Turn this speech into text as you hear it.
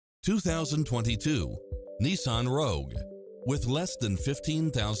2022 Nissan Rogue. With less than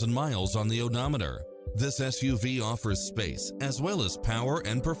 15,000 miles on the odometer, this SUV offers space as well as power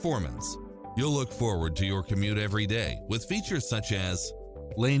and performance. You'll look forward to your commute every day with features such as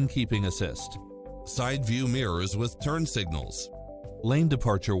lane keeping assist, side view mirrors with turn signals, lane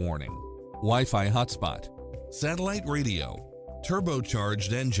departure warning, Wi-Fi hotspot, satellite radio,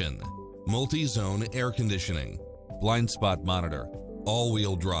 turbocharged engine, multi-zone air conditioning, blind spot monitor,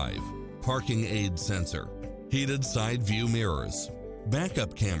 all-wheel drive, parking aid sensor, heated side view mirrors,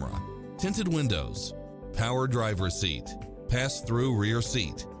 backup camera, tinted windows, power driver's seat, pass-through rear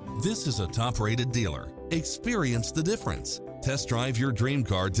seat. This is a top-rated dealer. Experience the difference. Test drive your dream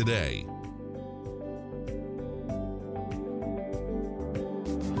car today.